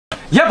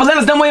Yep, but let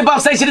us know more about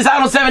station. It's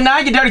out on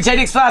 7-9. Your Dirty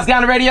JD Flies guy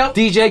on the radio.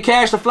 DJ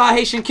Cash, the fly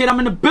Haitian kid. I'm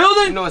in the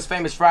building. You know it's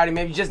Famous Friday,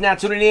 man. You just now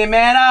tuning in,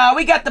 man.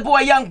 We got the boy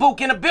Young Booke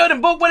in the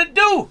building. Booke, what it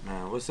do?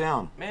 Man, what's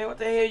down? Man, what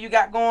the hell you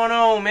got going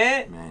on,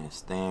 man? Man,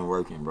 staying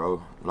working,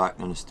 bro. Locked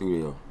in the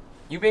studio.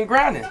 You been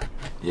grinding?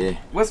 Yeah.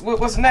 What's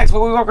next?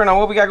 What we working on?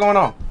 What we got going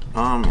on?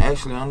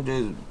 Actually, I'm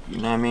just, you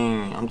know what I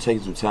mean? I'm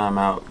taking some time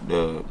out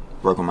to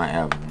work on my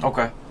album.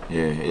 Okay.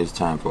 Yeah, it's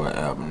time for an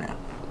album now.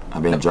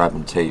 I've been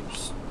dropping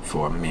tapes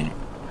for a minute.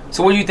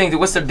 So what do you think?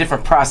 What's the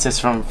different process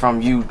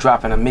from you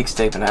dropping a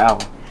mixtape and an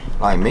album?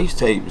 Like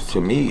mixtapes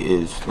to me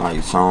is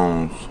like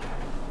songs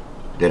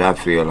that I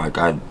feel like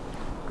I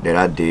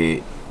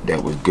did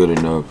that was good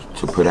enough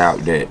to put out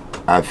that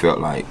I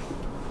felt like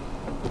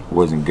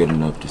wasn't good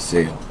enough to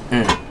sell.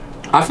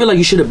 I feel like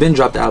you should have been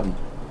dropped the album.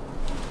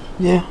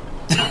 Yeah.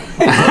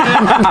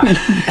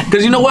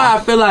 Cause you know why? I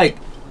feel like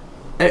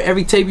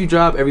every tape you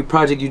drop, every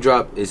project you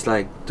drop, it's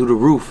like through the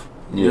roof.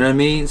 You know what I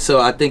mean?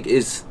 So I think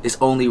it's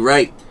only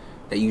right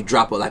that you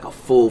drop like a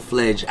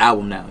full-fledged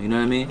album now. You know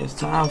what I mean? It's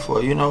time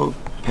for, you know,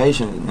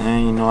 patience,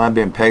 man. You know, I've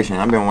been patient.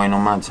 I've been waiting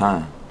on my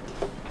time.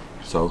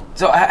 So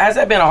has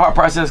that been a hard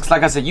process? Cause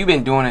like I said, you've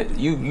been doing it.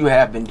 You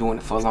have been doing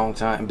it for a long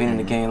time. Been in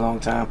the game a long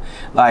time.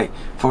 Like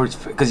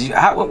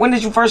when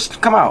did you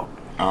first come out?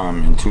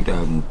 In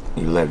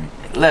 2011.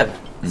 11.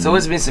 So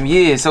it's been some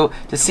years. So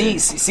to see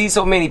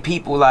so many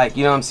people, like,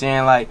 you know what I'm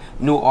saying, like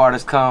new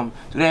artists come,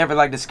 do they ever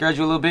like discourage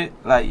you a little bit?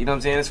 Like, you know what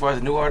I'm saying, as far as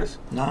the new artists?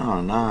 Nah.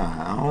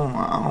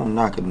 I don't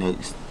knock a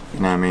next. You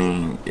know what I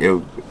mean?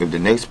 If the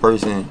next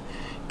person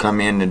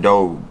come in the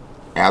door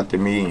after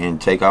me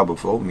and take out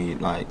before me,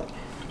 like,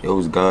 it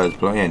was God's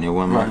plan. It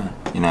wasn't mine.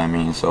 You know what I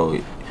mean?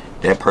 So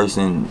that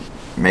person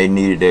may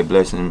needed that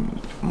blessing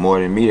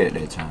more than me at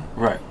that time.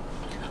 Right.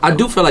 I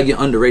do feel like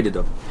you're underrated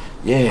though.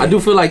 Yeah. I do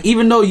feel like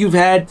even though you've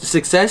had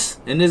success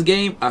in this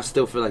game, I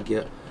still feel like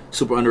you're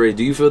super underrated.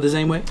 Do you feel the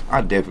same way?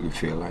 I definitely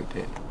feel like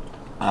that.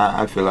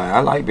 I feel like I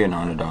like being an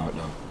underdog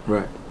though.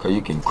 Right. Cause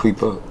you can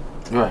creep up.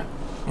 Right.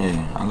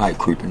 Yeah, I like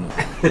creeping up.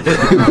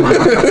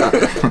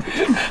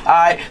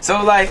 Alright,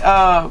 so like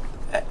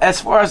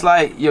as far as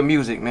like your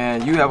music,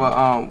 man, you have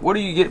a where do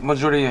you get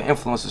majority of your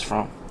influences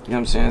from? You know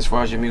what I'm saying, as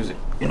far as your music?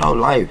 You know,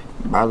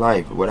 my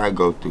life, what I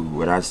go through,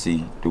 what I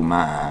see through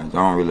my eyes. I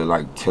don't really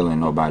like telling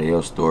nobody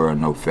else's story or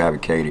no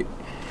fabricated,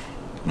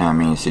 you know what I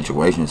mean,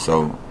 situation.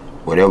 So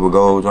whatever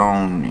goes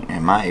on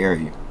in my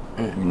area,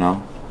 you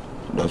know,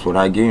 that's what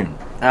I give.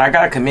 And I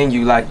gotta commend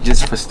you, like,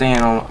 just for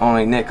staying on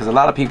their neck, because a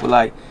lot of people,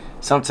 like,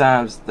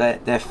 sometimes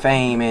that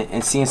fame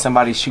and seeing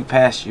somebody shoot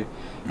past you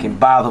can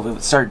bother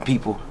with certain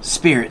people,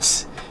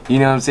 spirits. You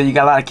know what I'm saying? You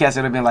got a lot of cats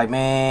that have been like,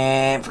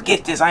 man,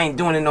 forget this, I ain't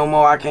doing it no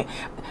more, I can't.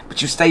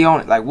 But you stay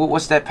on it. Like,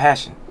 what's that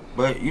passion?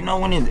 But you know,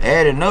 when it's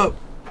adding up,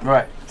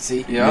 right?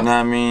 See, yeah. You know what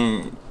I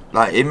mean?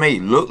 Like, it may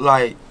look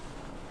like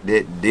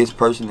that this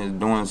person is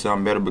doing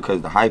something better because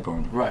of the hype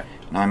on it. Right.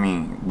 You know what I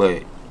mean?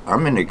 But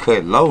I'm in the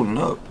cut loading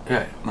up.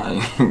 Yeah.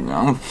 Like,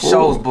 I'm full.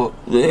 Shows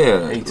booked.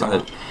 Yeah.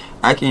 Like,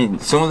 I can,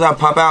 as soon as I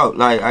pop out,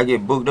 like, I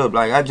get booked up.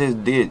 Like, I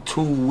just did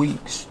 2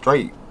 weeks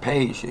straight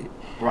paid shit.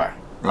 Right.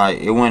 Like,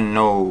 it wasn't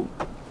no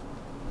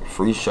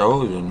free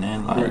shows, and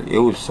then like it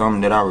was something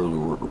that I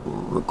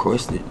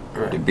requested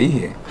to be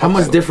here. How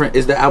much different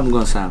is the album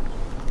gonna sound?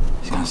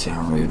 It's gonna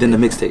sound really than the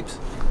mixtapes.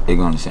 It's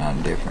gonna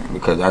sound different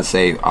because I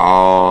saved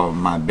all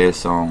my best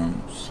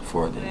songs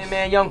for this. Hey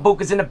man, Young Booke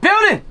is in the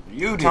building.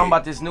 You did. Talking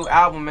about this new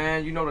album,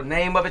 man. You know the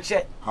name of it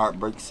yet?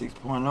 Heartbreak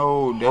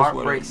 6.0. That's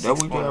Heartbreak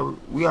 6.0.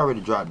 We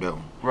already dropped that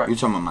one. Right. You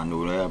talking about my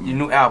new album? Your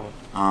new album.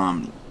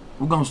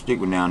 We're gonna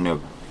stick with Now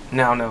Never.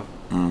 Now Never.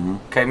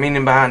 Okay,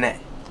 meaning behind that?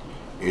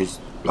 It's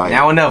like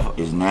now or never.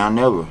 It's now or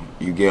never.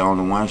 You get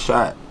only one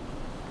shot.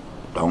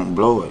 Don't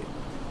blow it.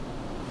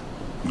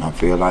 And I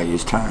feel like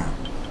it's time.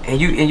 And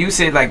you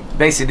said like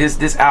basically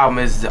this album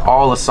is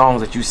all the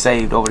songs that you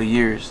saved over the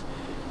years.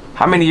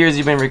 How many years have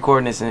you been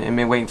recording this and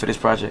been waiting for this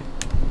project?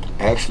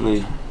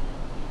 Actually,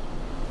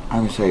 I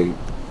can say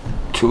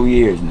 2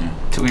 years now.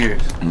 2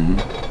 years.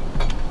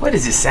 What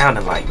is it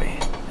sounding like, man?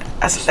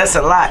 That's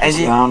a lot.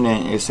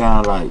 It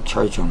sounded like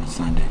church on a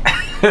Sunday.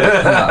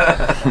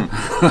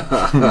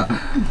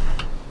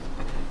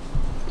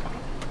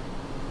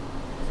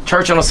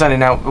 Church on a Sunday.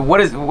 Now,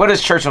 what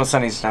is church on a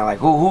Sunday sound like?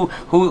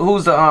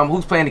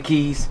 Who's playing the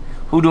keys?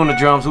 Who doing the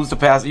drums? Who's the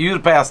pastor? You the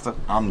pastor.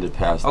 I'm the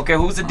pastor. Okay,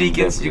 who's the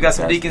deacons? You got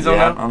some deacons on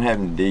there? I'm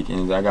having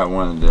deacons. I got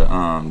one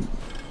of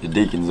the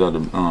deacons of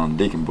the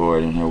deacon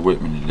board in here with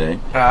me today.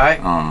 All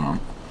right.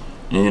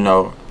 You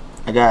know,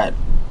 I got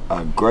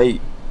a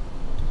great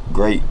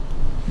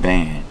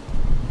band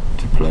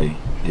to play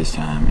this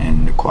time,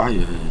 and the choir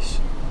is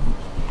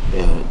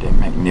they're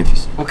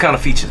magnificent. What kind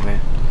of features,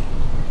 man?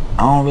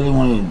 I don't really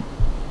want to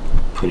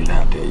put it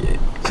out there yet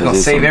because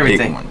it's save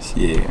everything. Big ones,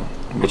 yeah.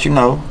 But you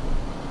know,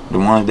 the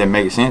ones that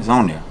make sense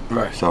on there.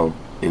 Right. So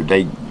if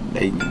they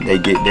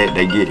get that,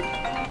 they get it.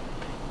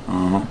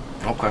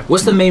 Okay.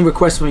 What's the main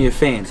request from your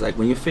fans? Like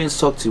when your fans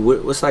talk to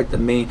you, what's like the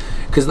main?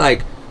 Because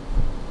like,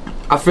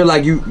 I feel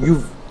like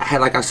you've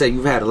had, like I said,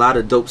 you've had a lot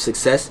of dope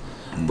success,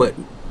 but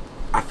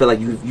I feel like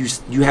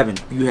you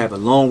have a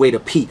long way to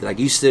peak. Like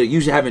you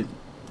haven't,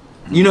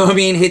 you know what I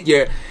mean, hit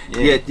your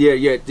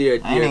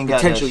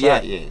potential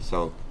yet.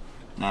 So,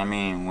 I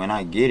mean, when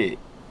I get it,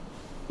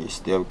 it's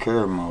still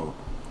career mode.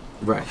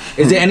 Right.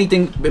 Is there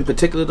anything in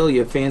particular though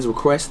your fans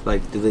request?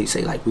 Like, do they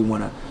say like, we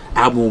want an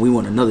album, we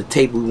want another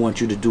tape, we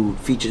want you to do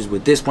features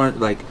with this one?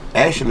 Like,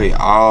 actually,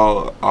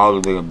 all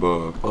of the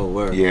above. Oh,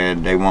 word. Yeah,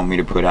 they want me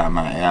to put out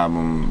my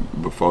album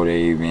before I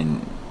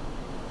even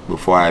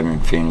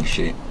finish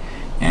it,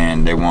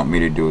 and they want me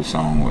to do a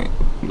song with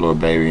Lil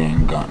Baby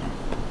and Gunna.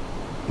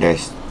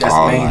 That's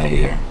all I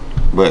hear.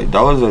 But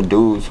those are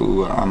dudes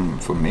who I'm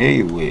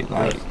familiar with.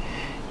 Like,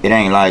 it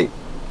ain't like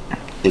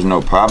there's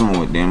no problem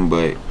with them,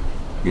 but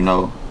you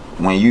know,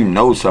 when you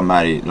know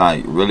somebody,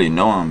 like really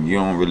know them, you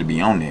don't really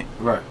be on that.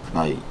 Right.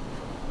 Like,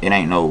 it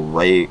ain't no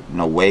wave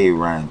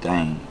riding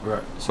thing.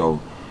 Right.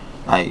 So,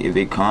 like, if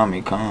it come,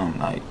 it come.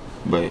 Like,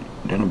 but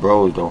then the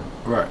bros though.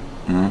 Right.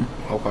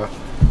 Mm-hmm. Okay.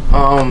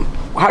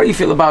 How do you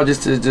feel about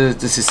just the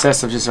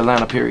success of just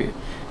Atlanta, period,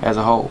 as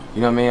a whole?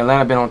 You know what I mean?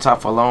 Atlanta been on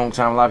top for a long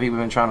time. A lot of people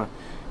been trying to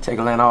take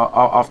Atlanta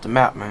off the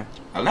map, man.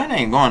 Atlanta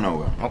ain't going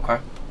nowhere. Okay.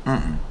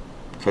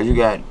 Cause you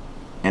got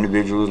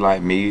individuals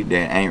like me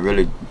that ain't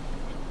really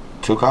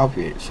took off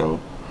yet. So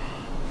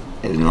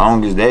as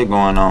long as that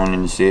going on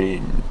in the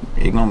city,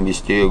 it gonna be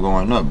still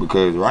going up.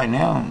 Because right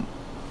now,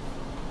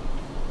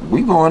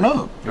 we going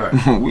up.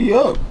 Right. We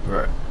up.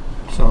 Right.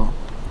 So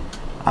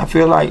I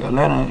feel like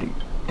Atlanta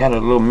got a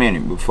little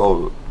minute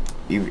before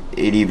it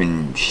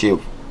even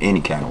shift any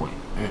kind of way.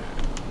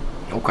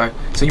 Okay.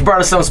 So you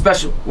brought us something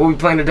special. What we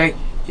playing today?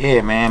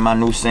 Yeah, man, my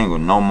new single,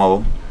 No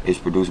More, is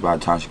produced by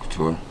Tasha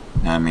Couture.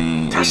 I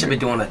mean, Tasha been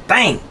doing a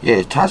thing.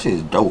 Yeah, Tasha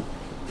is dope.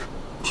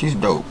 She's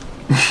dope.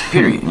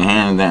 Period.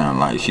 Hands down,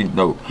 like, she's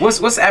dope. What's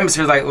the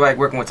atmosphere like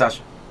working with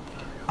Tasha?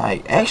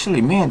 Like,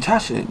 actually, me and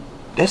Tasha,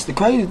 that's the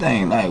crazy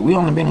thing. Like, we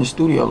only been in the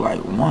studio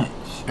like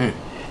once.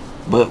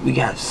 But we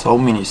got so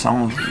many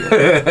songs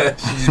together.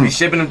 She just be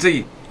shipping them to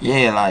you.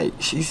 Yeah, like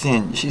she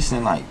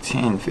sent like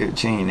 10,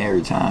 15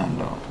 every time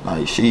though.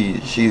 Like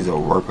she's a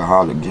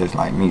workaholic just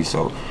like me,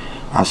 so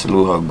I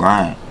salute her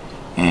grind.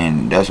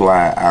 And that's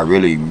why I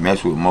really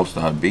mess with most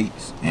of her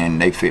beats,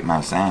 and they fit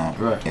my sound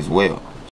as well.